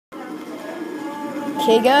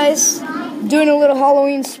Okay guys, doing a little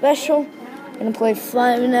Halloween special. Gonna play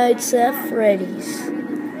Five Nights at Freddy's.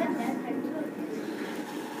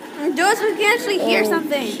 Do it so we can actually hear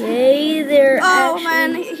something. Okay, they're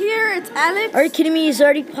man, here it's Alex. Are you kidding me? He's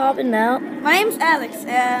already popping out. My name's Alex,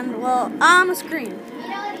 and well, I'm a screen.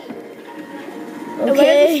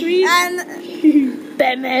 Okay. And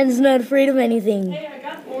Batman's not afraid of anything. Hey, I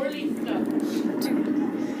got Orly stuff.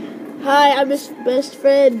 Hi, I'm his best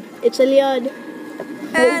friend. It's Eliad.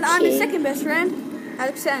 And I'm his second best friend,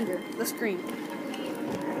 Alexander, the screen.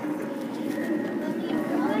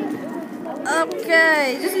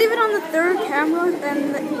 Okay, just leave it on the third camera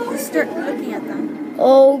and start looking at them.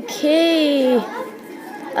 Okay.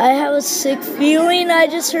 I have a sick feeling. I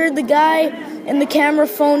just heard the guy in the camera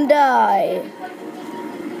phone die.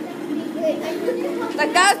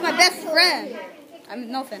 That guy's my best friend. I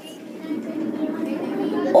mean, no offense.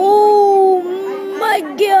 Oh my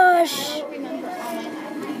gosh.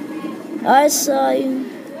 I saw you.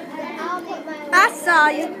 I saw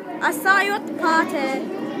you. I saw you at the party.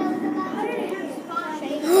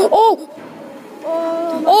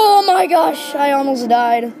 Oh my gosh, I almost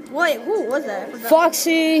died. Wait, who was that?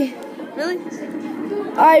 Foxy. Really?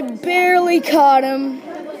 I barely caught him.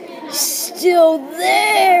 Still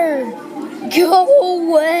there. Go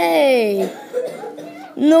away.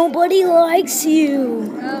 Nobody likes you.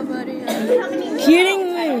 Nobody.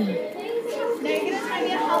 Kidding me?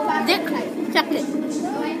 Dick. Chocolate.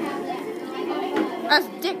 That's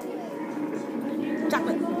Dick.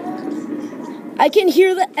 Chocolate. I can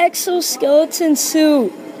hear the exoskeleton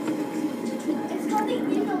suit.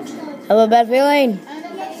 I have a bad feeling.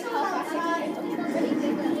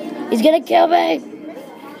 He's gonna kill me.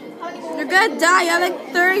 You're gonna die. You're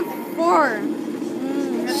like 34.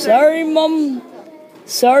 Sorry, Mom.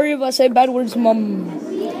 Sorry if I say bad words, Mom.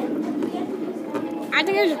 I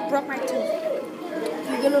think I just broke my tooth.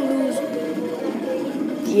 You're gonna lose.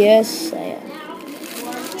 Yes, I am.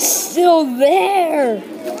 Still there.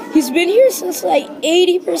 He's been here since like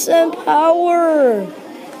 80% power.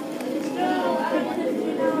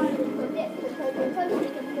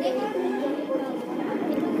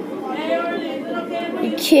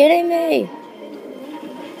 You kidding me?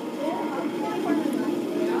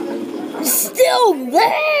 Still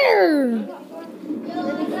there.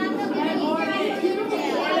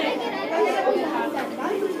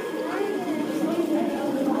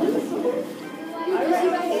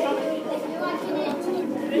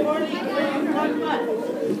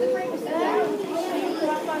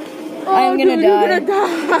 I'm gonna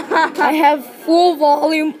die. I have full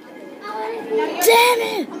volume. Damn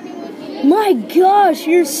it! My gosh,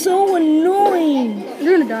 you're so annoying.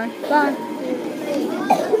 You're gonna die. Bye.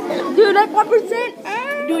 Dude, like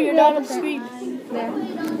 1%. Dude, you're not on the screen.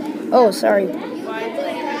 Oh, sorry.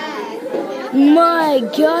 My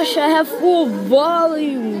gosh, I have full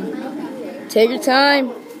volume. Take your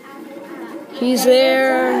time. He's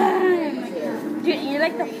there. Dude, you're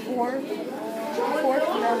like the fourth level.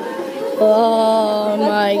 Oh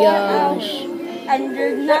my gosh. And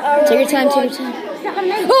you're not. Take your time, take your time.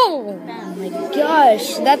 Oh my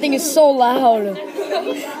gosh, that thing is so loud.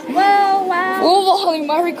 Wow. Full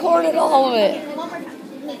volume, I recorded all of it.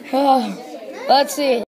 Let's see.